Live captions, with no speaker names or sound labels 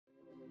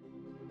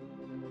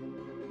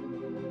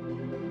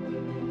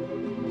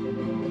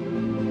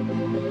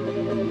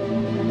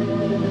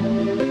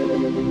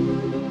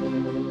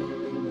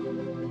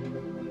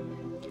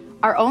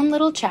Our Own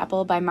Little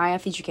Chapel by Maya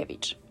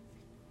Fidziukiewicz.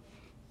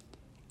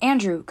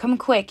 Andrew, come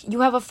quick,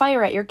 you have a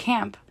fire at your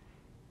camp.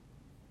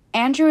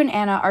 Andrew and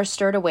Anna are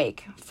stirred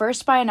awake,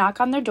 first by a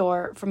knock on their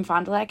door from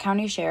Fond du Lac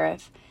County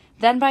Sheriff,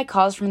 then by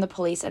calls from the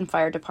police and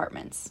fire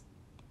departments.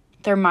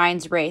 Their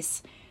minds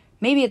race.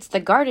 Maybe it's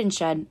the garden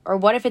shed, or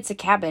what if it's a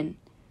cabin?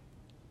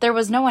 There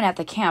was no one at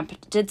the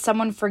camp. Did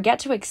someone forget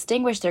to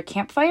extinguish their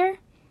campfire?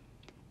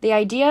 The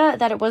idea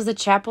that it was the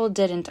chapel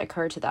didn't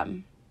occur to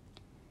them.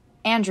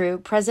 Andrew,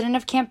 president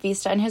of Camp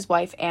Vista, and his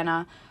wife,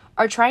 Anna,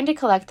 are trying to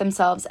collect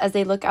themselves as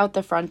they look out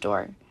the front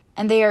door,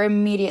 and they are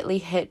immediately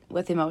hit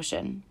with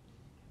emotion.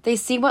 They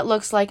see what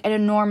looks like an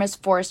enormous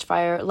forest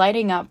fire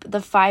lighting up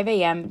the 5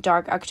 a.m.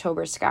 dark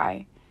October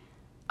sky.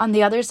 On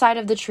the other side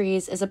of the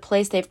trees is a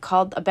place they've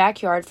called a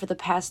backyard for the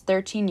past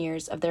 13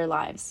 years of their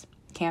lives,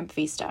 Camp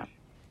Vista.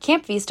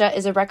 Camp Vista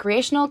is a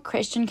recreational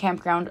Christian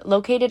campground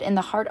located in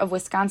the heart of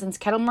Wisconsin's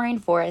Kettle Moraine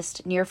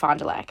Forest near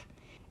Fond du Lac.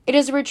 It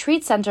is a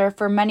retreat center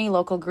for many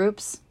local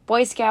groups,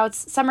 Boy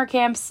Scouts, summer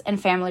camps, and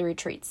family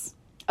retreats.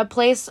 A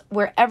place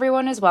where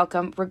everyone is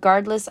welcome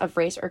regardless of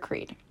race or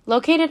creed.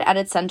 Located at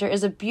its center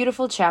is a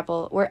beautiful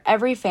chapel where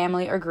every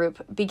family or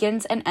group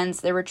begins and ends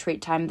their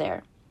retreat time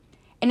there.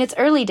 In its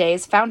early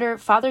days, founder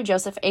Father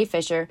Joseph A.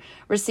 Fisher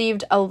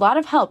received a lot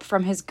of help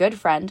from his good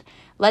friend,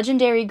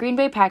 legendary Green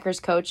Bay Packers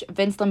coach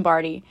Vince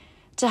Lombardi,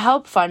 to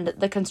help fund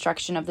the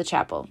construction of the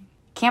chapel.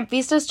 Camp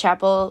Vista's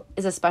chapel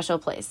is a special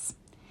place.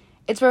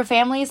 It's where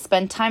families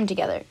spend time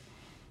together.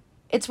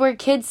 It's where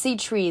kids see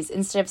trees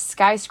instead of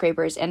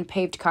skyscrapers and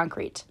paved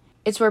concrete.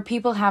 It's where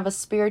people have a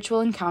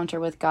spiritual encounter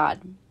with God.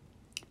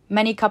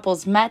 Many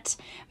couples met,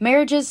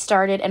 marriages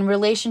started, and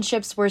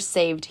relationships were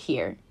saved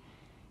here.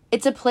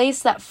 It's a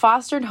place that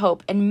fostered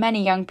hope in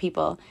many young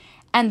people,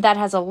 and that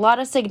has a lot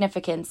of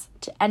significance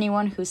to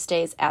anyone who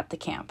stays at the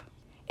camp.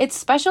 It's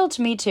special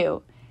to me,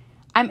 too.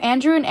 I'm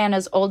Andrew and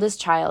Anna's oldest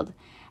child,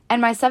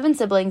 and my 7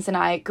 siblings and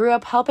I grew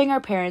up helping our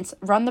parents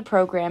run the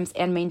programs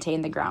and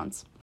maintain the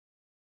grounds.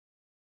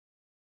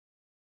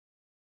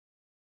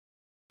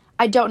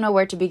 I don't know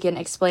where to begin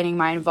explaining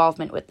my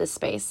involvement with this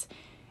space.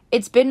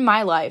 It's been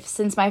my life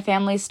since my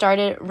family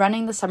started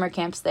running the summer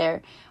camps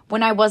there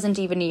when I wasn't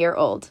even a year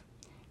old.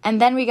 And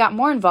then we got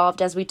more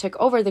involved as we took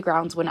over the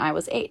grounds when I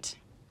was 8.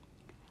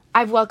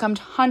 I've welcomed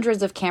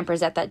hundreds of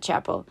campers at that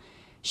chapel,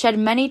 shed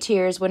many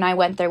tears when I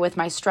went there with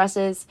my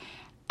stresses,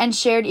 and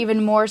shared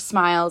even more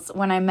smiles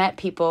when I met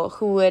people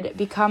who would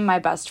become my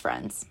best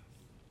friends.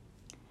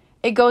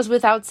 It goes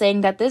without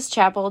saying that this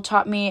chapel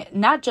taught me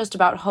not just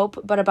about hope,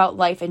 but about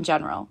life in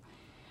general.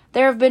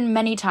 There have been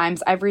many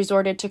times I've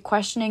resorted to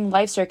questioning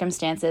life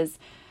circumstances,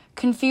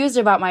 confused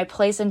about my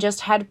place, and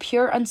just had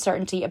pure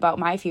uncertainty about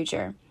my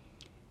future.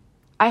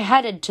 I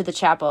headed to the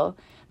chapel,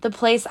 the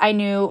place I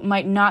knew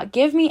might not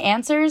give me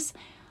answers,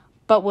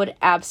 but would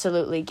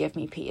absolutely give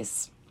me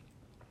peace.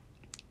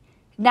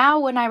 Now,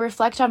 when I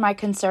reflect on my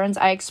concerns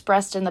I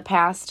expressed in the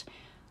past,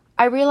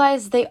 I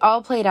realize they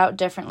all played out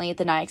differently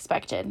than I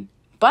expected.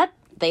 But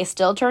they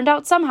still turned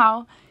out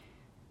somehow.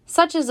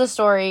 Such is the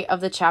story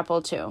of the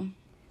chapel, too.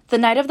 The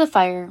night of the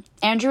fire,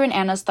 Andrew and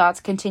Anna's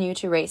thoughts continue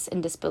to race in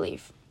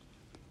disbelief.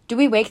 Do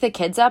we wake the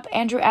kids up?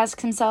 Andrew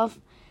asks himself.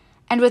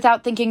 And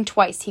without thinking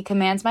twice, he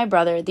commands my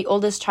brother, the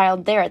oldest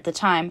child there at the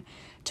time,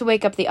 to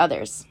wake up the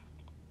others.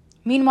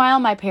 Meanwhile,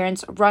 my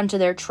parents run to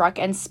their truck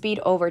and speed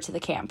over to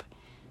the camp.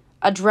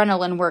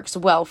 Adrenaline works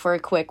well for a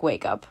quick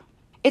wake-up.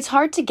 It's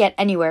hard to get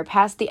anywhere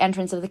past the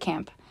entrance of the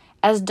camp,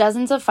 as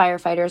dozens of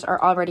firefighters are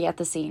already at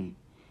the scene.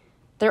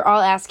 They're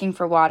all asking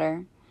for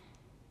water.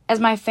 As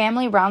my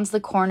family rounds the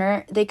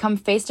corner, they come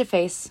face to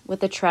face with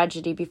the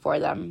tragedy before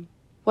them.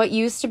 What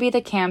used to be the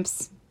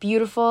camp's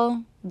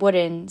beautiful,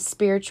 wooden,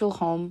 spiritual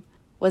home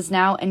was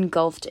now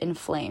engulfed in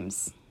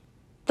flames.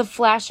 The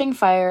flashing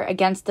fire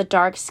against the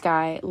dark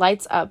sky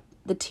lights up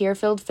the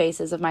tear-filled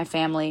faces of my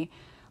family,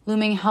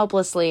 looming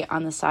helplessly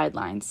on the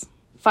sidelines.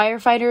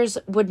 Firefighters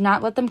would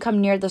not let them come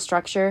near the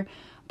structure,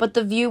 but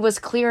the view was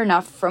clear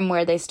enough from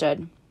where they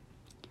stood.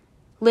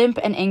 Limp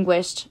and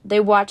anguished, they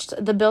watched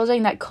the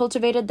building that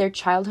cultivated their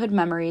childhood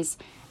memories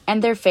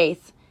and their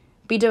faith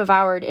be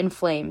devoured in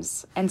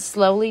flames and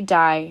slowly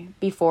die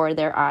before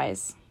their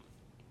eyes.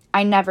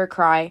 I never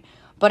cry,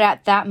 but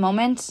at that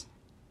moment,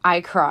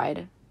 I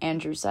cried,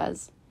 Andrew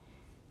says.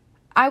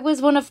 I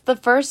was one of the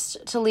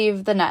first to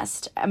leave the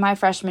nest my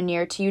freshman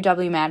year to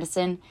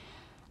UW-Madison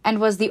and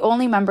was the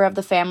only member of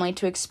the family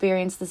to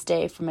experience this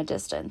day from a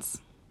distance.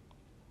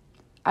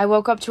 I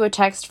woke up to a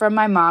text from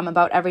my mom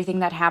about everything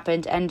that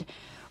happened and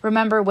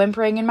remember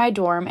whimpering in my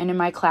dorm and in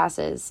my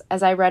classes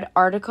as I read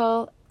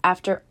article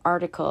after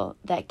article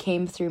that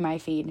came through my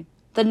feed.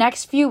 The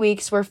next few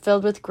weeks were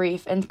filled with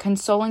grief and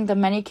consoling the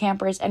many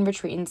campers and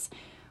retreatants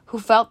who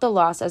felt the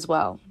loss as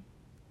well.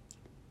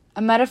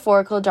 A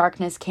metaphorical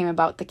darkness came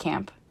about the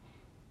camp.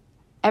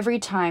 Every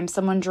time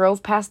someone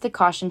drove past the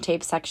caution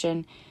tape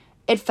section,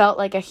 it felt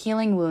like a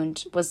healing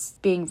wound was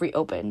being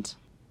reopened.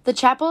 The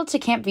chapel to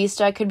Camp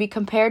Vista could be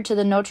compared to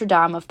the Notre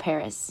Dame of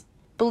Paris.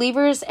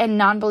 Believers and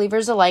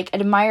non-believers alike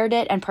admired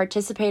it and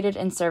participated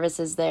in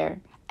services there.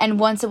 And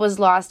once it was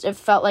lost, it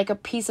felt like a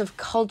piece of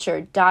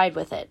culture died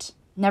with it.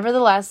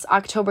 Nevertheless,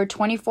 October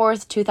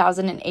 24th,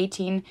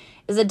 2018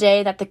 is a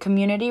day that the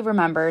community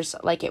remembers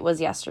like it was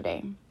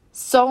yesterday.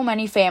 So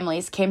many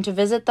families came to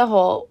visit the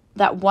hole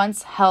that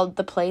once held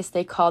the place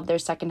they called their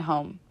second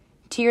home.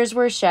 Tears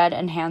were shed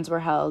and hands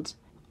were held.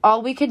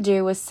 All we could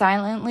do was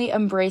silently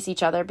embrace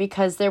each other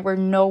because there were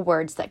no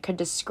words that could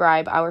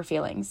describe our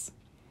feelings.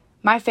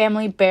 My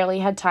family barely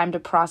had time to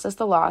process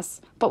the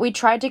loss, but we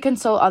tried to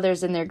console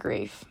others in their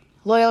grief.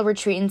 Loyal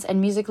retreatants and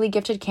musically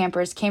gifted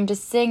campers came to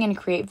sing and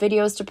create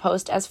videos to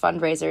post as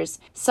fundraisers,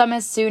 some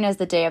as soon as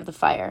the day of the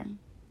fire.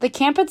 The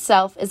camp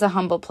itself is a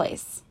humble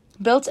place.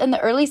 Built in the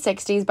early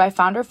 60s by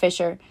founder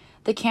Fisher,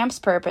 the camp's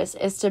purpose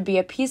is to be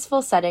a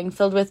peaceful setting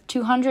filled with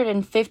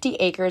 250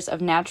 acres of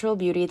natural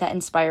beauty that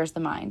inspires the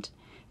mind,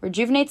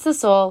 rejuvenates the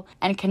soul,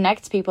 and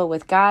connects people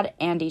with God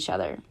and each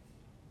other.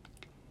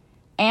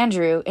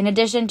 Andrew, in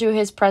addition to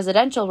his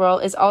presidential role,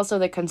 is also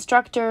the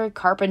constructor,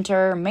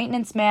 carpenter,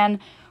 maintenance man,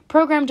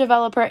 program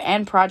developer,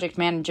 and project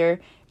manager,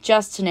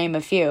 just to name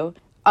a few,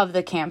 of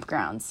the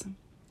campgrounds.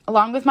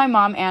 Along with my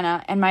mom,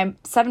 Anna, and my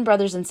 7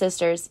 brothers and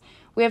sisters,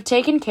 we have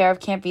taken care of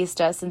Camp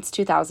Vista since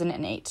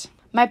 2008.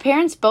 My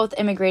parents both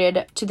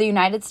immigrated to the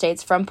United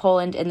States from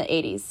Poland in the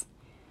 80s.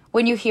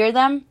 When you hear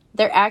them,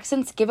 their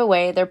accents give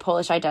away their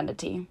Polish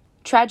identity.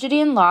 Tragedy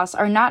and loss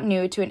are not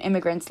new to an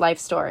immigrant's life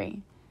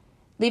story.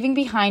 Leaving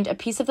behind a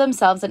piece of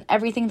themselves and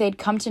everything they'd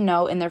come to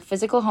know in their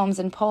physical homes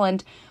in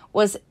Poland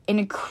was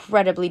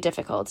incredibly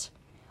difficult.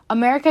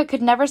 America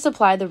could never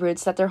supply the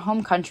roots that their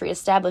home country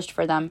established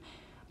for them,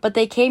 but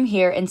they came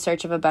here in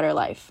search of a better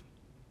life.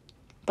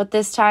 But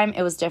this time,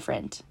 it was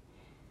different.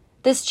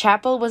 This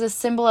chapel was a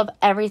symbol of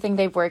everything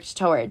they've worked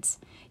towards.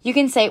 You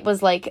can say it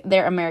was like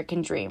their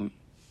American dream.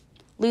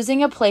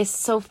 Losing a place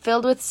so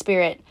filled with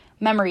spirit,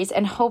 memories,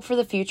 and hope for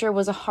the future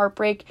was a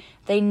heartbreak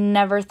they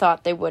never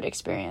thought they would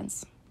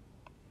experience.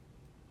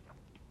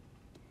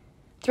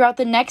 Throughout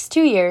the next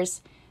 2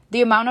 years,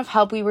 the amount of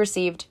help we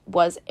received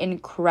was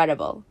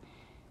incredible.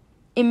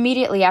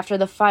 Immediately after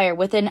the fire,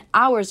 within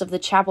hours of the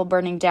chapel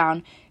burning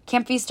down,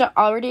 Camp Vista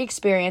already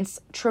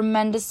experienced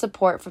tremendous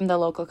support from the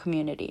local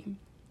community.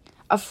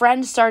 A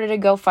friend started a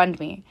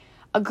GoFundMe.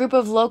 A group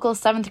of local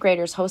 7th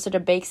graders hosted a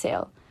bake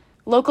sale.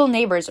 Local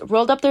neighbors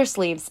rolled up their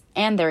sleeves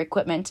and their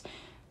equipment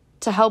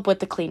to help with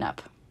the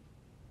cleanup.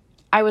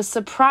 I was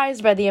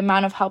surprised by the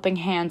amount of helping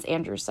hands,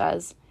 Andrew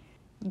says.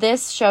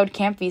 This showed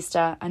Camp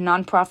Vista, a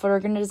nonprofit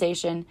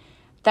organization,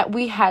 that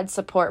we had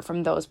support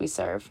from those we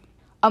serve.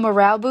 A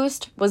morale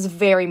boost was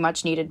very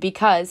much needed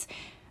because,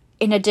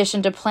 in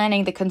addition to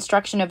planning the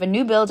construction of a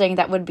new building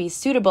that would be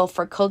suitable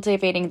for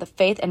cultivating the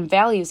faith and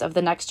values of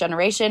the next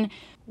generation,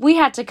 we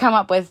had to come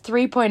up with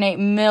 $3.8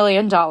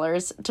 million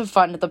to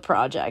fund the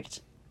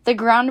project. The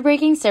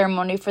groundbreaking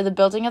ceremony for the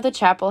building of the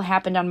chapel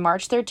happened on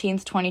March 13,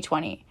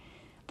 2020,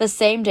 the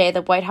same day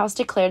the White House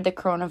declared the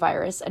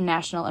coronavirus a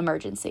national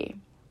emergency.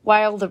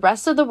 While the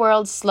rest of the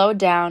world slowed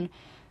down,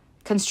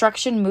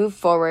 construction moved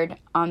forward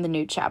on the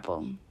new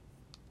chapel.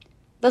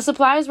 The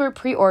supplies were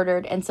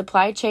pre-ordered and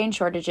supply chain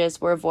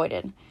shortages were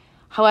avoided.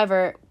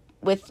 However,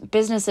 with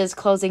businesses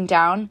closing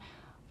down,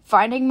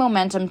 finding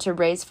momentum to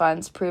raise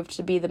funds proved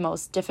to be the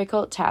most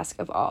difficult task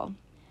of all.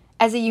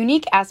 As a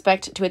unique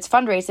aspect to its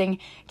fundraising,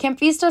 Camp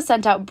Vista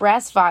sent out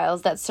brass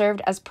vials that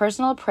served as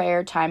personal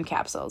prayer time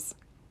capsules.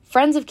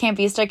 Friends of Camp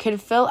Vista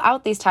could fill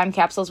out these time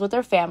capsules with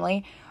their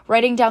family,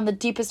 writing down the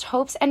deepest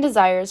hopes and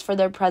desires for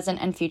their present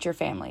and future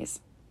families.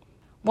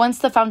 Once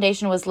the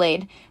foundation was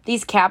laid,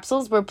 these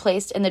capsules were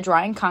placed in the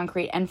drying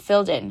concrete and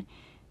filled in,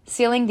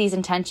 sealing these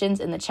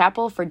intentions in the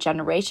chapel for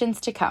generations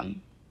to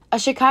come. A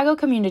Chicago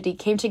community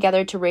came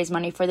together to raise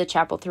money for the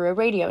chapel through a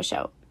radio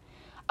show.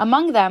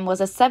 Among them was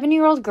a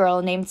 7-year-old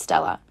girl named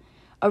Stella,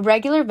 a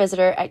regular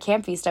visitor at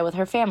Camp Vista with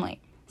her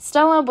family.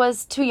 Stella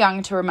was too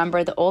young to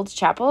remember the old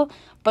chapel,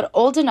 but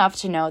old enough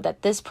to know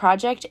that this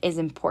project is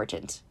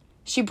important.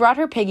 She brought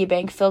her piggy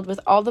bank filled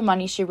with all the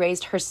money she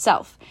raised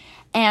herself,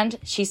 and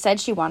she said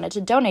she wanted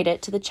to donate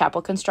it to the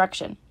chapel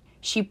construction.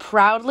 She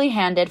proudly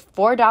handed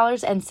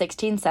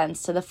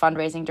 $4.16 to the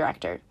fundraising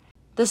director.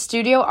 The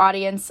studio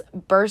audience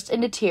burst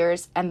into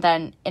tears and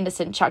then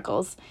innocent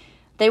chuckles.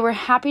 They were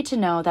happy to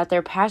know that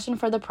their passion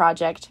for the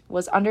project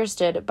was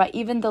understood by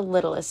even the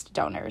littlest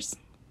donors.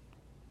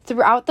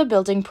 Throughout the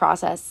building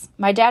process,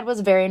 my dad was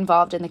very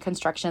involved in the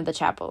construction of the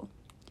chapel.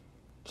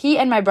 He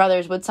and my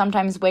brothers would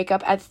sometimes wake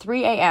up at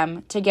 3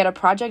 a.m. to get a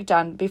project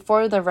done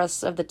before the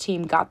rest of the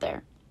team got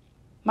there.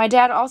 My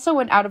dad also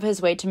went out of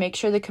his way to make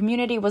sure the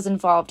community was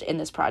involved in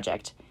this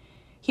project.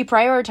 He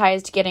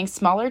prioritized getting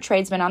smaller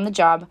tradesmen on the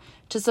job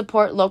to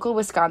support local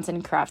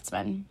Wisconsin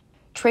craftsmen.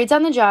 Trades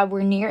on the job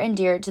were near and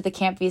dear to the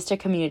Camp Vista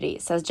community,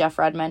 says Jeff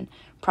Redman,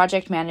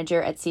 project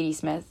manager at C.D.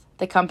 Smith,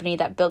 the company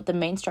that built the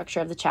main structure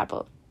of the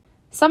chapel.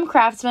 Some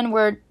craftsmen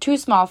were too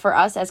small for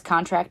us as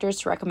contractors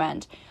to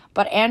recommend,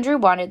 but Andrew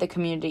wanted the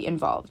community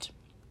involved.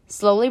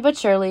 Slowly but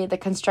surely, the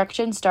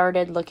construction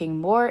started looking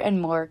more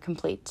and more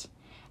complete,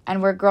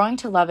 and we're growing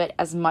to love it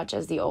as much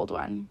as the old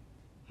one.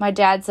 My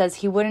dad says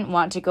he wouldn't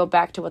want to go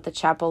back to what the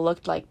chapel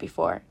looked like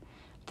before,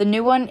 The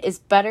new one is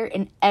better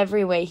in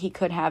every way he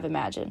could have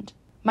imagined.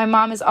 My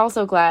mom is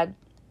also glad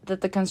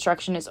that the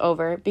construction is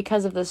over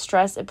because of the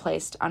stress it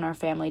placed on our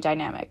family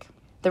dynamic.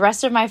 The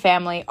rest of my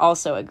family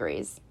also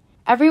agrees.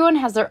 Everyone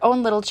has their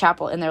own little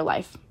chapel in their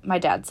life, my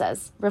dad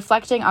says,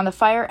 reflecting on the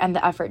fire and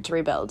the effort to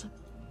rebuild.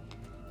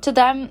 To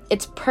them,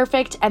 it's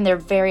perfect and they're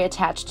very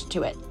attached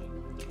to it.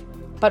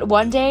 But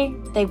one day,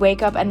 they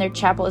wake up and their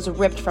chapel is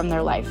ripped from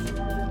their life,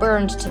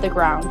 burned to the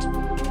ground.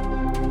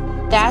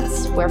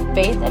 That's where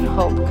faith and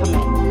hope come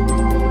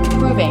in,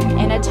 proving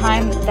in a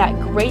time that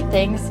great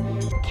things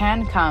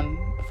can come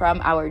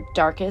from our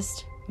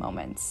darkest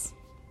moments.